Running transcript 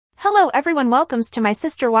Hello everyone, welcomes to my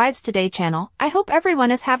Sister Wives Today channel. I hope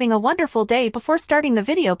everyone is having a wonderful day. Before starting the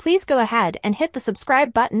video, please go ahead and hit the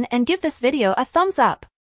subscribe button and give this video a thumbs up.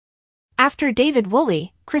 After David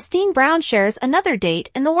Woolley, Christine Brown shares another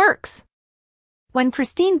date in the works. When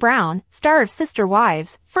Christine Brown, star of Sister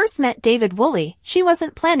Wives, first met David Woolley, she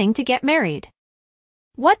wasn't planning to get married.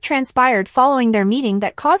 What transpired following their meeting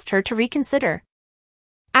that caused her to reconsider?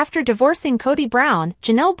 After divorcing Cody Brown,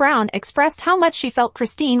 Janelle Brown expressed how much she felt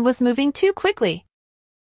Christine was moving too quickly.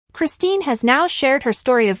 Christine has now shared her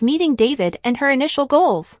story of meeting David and her initial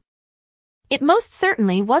goals. It most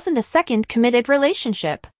certainly wasn't a second committed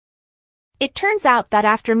relationship. It turns out that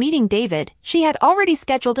after meeting David, she had already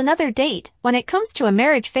scheduled another date. When it comes to a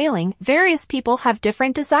marriage failing, various people have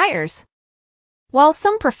different desires. While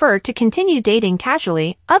some prefer to continue dating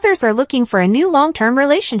casually, others are looking for a new long-term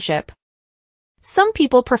relationship. Some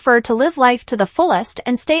people prefer to live life to the fullest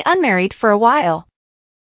and stay unmarried for a while.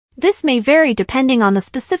 This may vary depending on the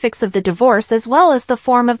specifics of the divorce as well as the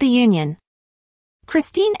form of the union.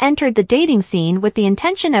 Christine entered the dating scene with the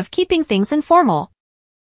intention of keeping things informal.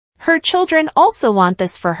 Her children also want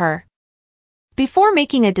this for her. Before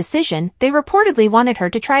making a decision, they reportedly wanted her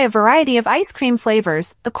to try a variety of ice cream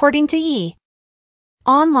flavors, according to E!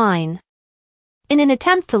 Online. In an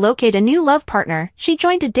attempt to locate a new love partner, she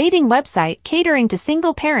joined a dating website catering to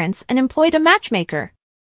single parents and employed a matchmaker.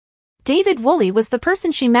 David Woolley was the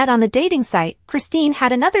person she met on the dating site. Christine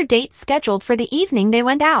had another date scheduled for the evening they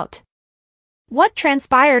went out. What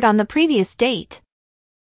transpired on the previous date?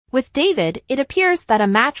 With David, it appears that a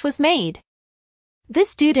match was made.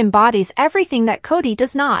 This dude embodies everything that Cody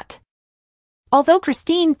does not. Although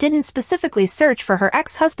Christine didn't specifically search for her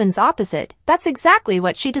ex-husband's opposite, that's exactly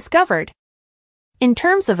what she discovered. In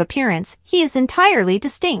terms of appearance, he is entirely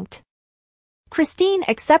distinct. Christine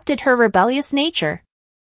accepted her rebellious nature.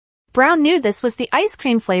 Brown knew this was the ice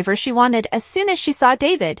cream flavor she wanted as soon as she saw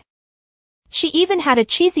David. She even had a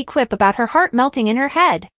cheesy quip about her heart melting in her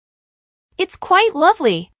head. "It's quite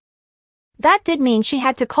lovely." That did mean she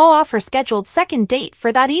had to call off her scheduled second date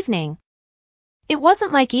for that evening. It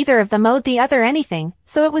wasn't like either of them owed the other anything,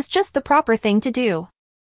 so it was just the proper thing to do.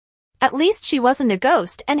 At least she wasn't a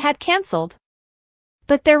ghost and had cancelled.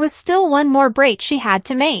 But there was still one more break she had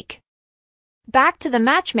to make. Back to the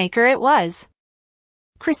matchmaker it was.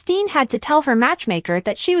 Christine had to tell her matchmaker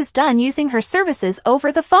that she was done using her services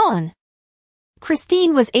over the phone.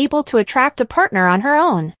 Christine was able to attract a partner on her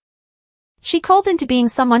own. She called into being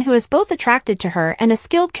someone who is both attracted to her and a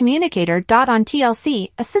skilled communicator. On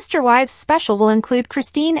TLC, a Sister Wives special will include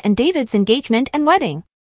Christine and David's engagement and wedding.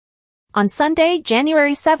 On Sunday,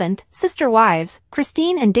 January 7th, Sister Wives,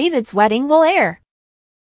 Christine and David's wedding will air.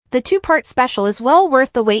 The two-part special is well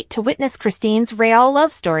worth the wait to witness Christine's real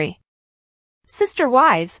love story. Sister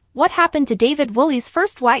Wives, what happened to David Woolley's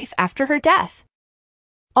first wife after her death?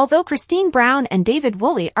 Although Christine Brown and David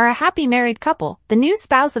Woolley are a happy married couple, the new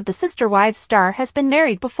spouse of the Sister Wives star has been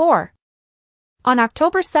married before. On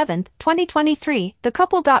October 7, 2023, the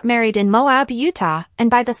couple got married in Moab, Utah,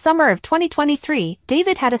 and by the summer of 2023,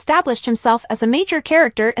 David had established himself as a major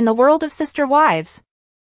character in the world of Sister Wives.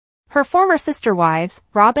 Her former sister wives,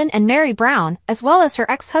 Robin and Mary Brown, as well as her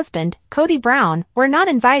ex-husband, Cody Brown, were not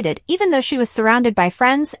invited even though she was surrounded by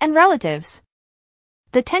friends and relatives.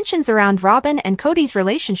 The tensions around Robin and Cody's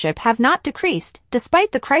relationship have not decreased,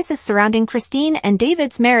 despite the crisis surrounding Christine and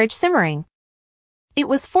David's marriage simmering. It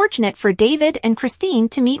was fortunate for David and Christine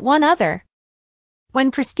to meet one other. When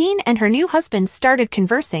Christine and her new husband started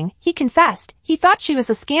conversing, he confessed he thought she was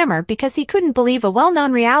a scammer because he couldn't believe a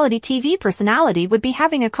well-known reality TV personality would be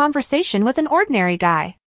having a conversation with an ordinary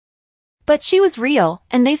guy. But she was real,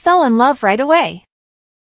 and they fell in love right away.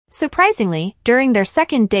 Surprisingly, during their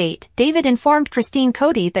second date, David informed Christine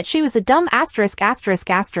Cody that she was a dumb ****,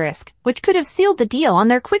 which could have sealed the deal on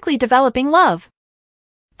their quickly developing love.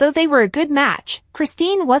 Though they were a good match,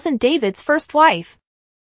 Christine wasn't David's first wife.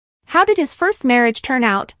 How did his first marriage turn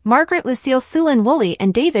out? Margaret Lucille Sulin Woolley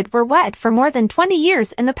and David were wed for more than 20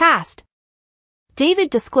 years in the past. David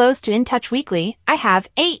disclosed to In Touch Weekly, "I have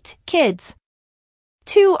 8 kids.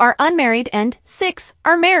 2 are unmarried and 6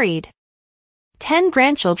 are married. 10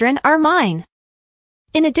 grandchildren are mine.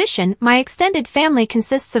 In addition, my extended family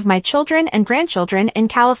consists of my children and grandchildren in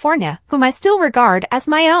California, whom I still regard as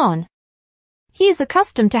my own." He is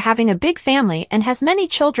accustomed to having a big family and has many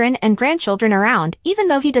children and grandchildren around, even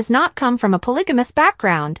though he does not come from a polygamous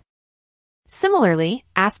background. Similarly,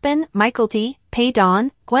 Aspen, Michael T., Pay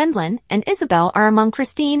Dawn, Gwendolyn, and Isabel are among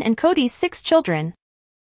Christine and Cody's 6 children.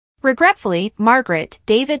 Regretfully, Margaret,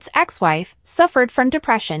 David's ex-wife, suffered from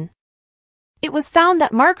depression. It was found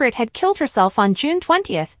that Margaret had killed herself on June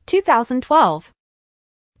 20, 2012.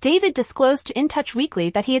 David disclosed to In Touch Weekly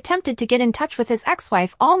that he attempted to get in touch with his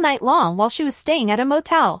ex-wife all night long while she was staying at a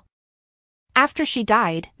motel. After she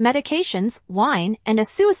died, medications, wine, and a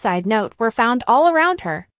suicide note were found all around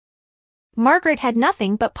her. Margaret had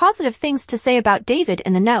nothing but positive things to say about David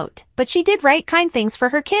in the note, but she did write kind things for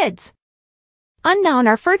her kids. Unknown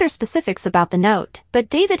are further specifics about the note, but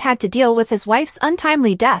David had to deal with his wife's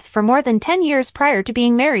untimely death for more than 10 years prior to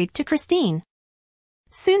being married to Christine.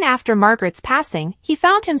 Soon after Margaret's passing, he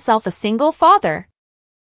found himself a single father.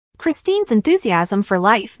 Christine's enthusiasm for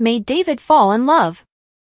life made David fall in love.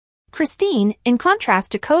 Christine, in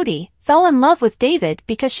contrast to Cody, fell in love with David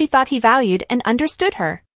because she thought he valued and understood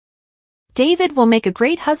her. David will make a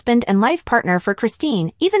great husband and life partner for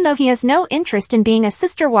Christine, even though he has no interest in being a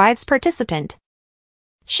Sister Wives participant.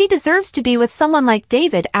 She deserves to be with someone like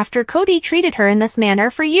David after Cody treated her in this manner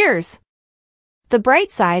for years. The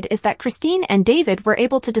bright side is that Christine and David were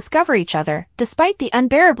able to discover each other, despite the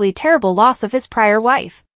unbearably terrible loss of his prior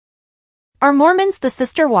wife. Are Mormons the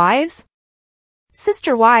Sister Wives?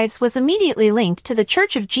 Sister Wives was immediately linked to the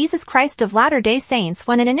Church of Jesus Christ of Latter-day Saints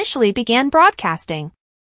when it initially began broadcasting.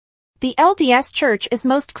 The LDS Church is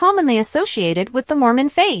most commonly associated with the Mormon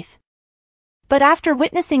faith. But after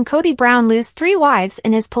witnessing Cody Brown lose 3 wives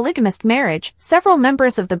in his polygamist marriage, several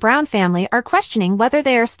members of the Brown family are questioning whether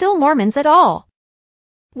they are still Mormons at all.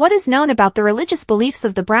 What is known about the religious beliefs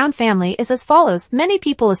of the Brown family is as follows. Many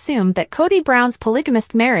people assume that Cody Brown's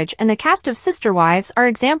polygamist marriage and the cast of sister wives are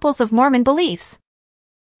examples of Mormon beliefs.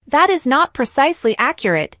 That is not precisely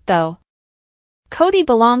accurate, though. Cody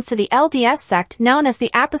belongs to the LDS sect known as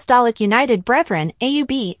the Apostolic United Brethren,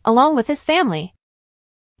 AUB, along with his family.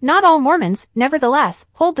 Not all Mormons, nevertheless,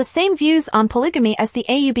 hold the same views on polygamy as the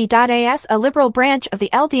AUB. A liberal branch of the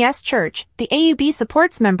LDS Church, the AUB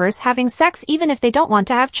supports members having sex even if they don't want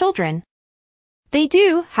to have children. They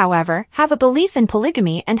do, however, have a belief in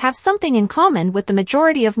polygamy and have something in common with the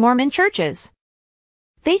majority of Mormon churches.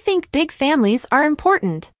 They think big families are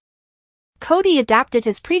important. Cody adapted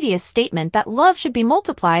his previous statement that love should be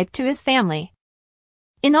multiplied to his family.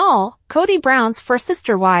 In all, Cody Brown's 4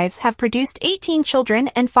 sister wives have produced 18 children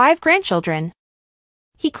and 5 grandchildren.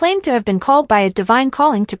 He claimed to have been called by a divine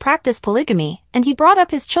calling to practice polygamy, and he brought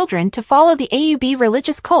up his children to follow the AUB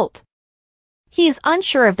religious cult. He is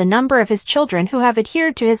unsure of the number of his children who have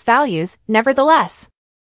adhered to his values, nevertheless.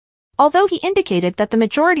 Although he indicated that the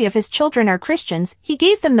majority of his children are Christians, he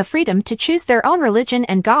gave them the freedom to choose their own religion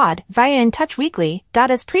and God, via In Touch Weekly.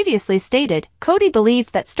 As previously stated, Cody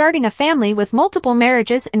believed that starting a family with multiple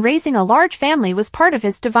marriages and raising a large family was part of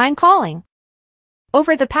his divine calling.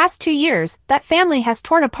 Over the past 2 years, that family has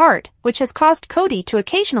torn apart, which has caused Cody to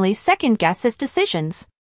occasionally second-guess his decisions.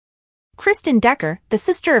 Kristen Decker, the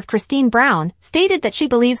sister of Christine Brown, stated that she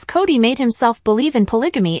believes Cody made himself believe in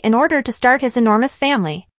polygamy in order to start his enormous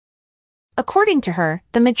family. According to her,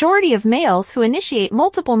 the majority of males who initiate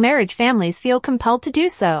multiple marriage families feel compelled to do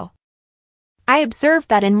so. I observed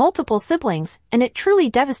that in multiple siblings, and it truly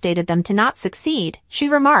devastated them to not succeed, she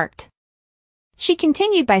remarked. She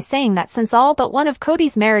continued by saying that since all but one of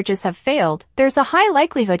Cody's marriages have failed, there's a high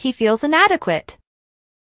likelihood he feels inadequate.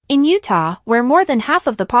 In Utah, where more than half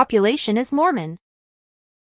of the population is Mormon,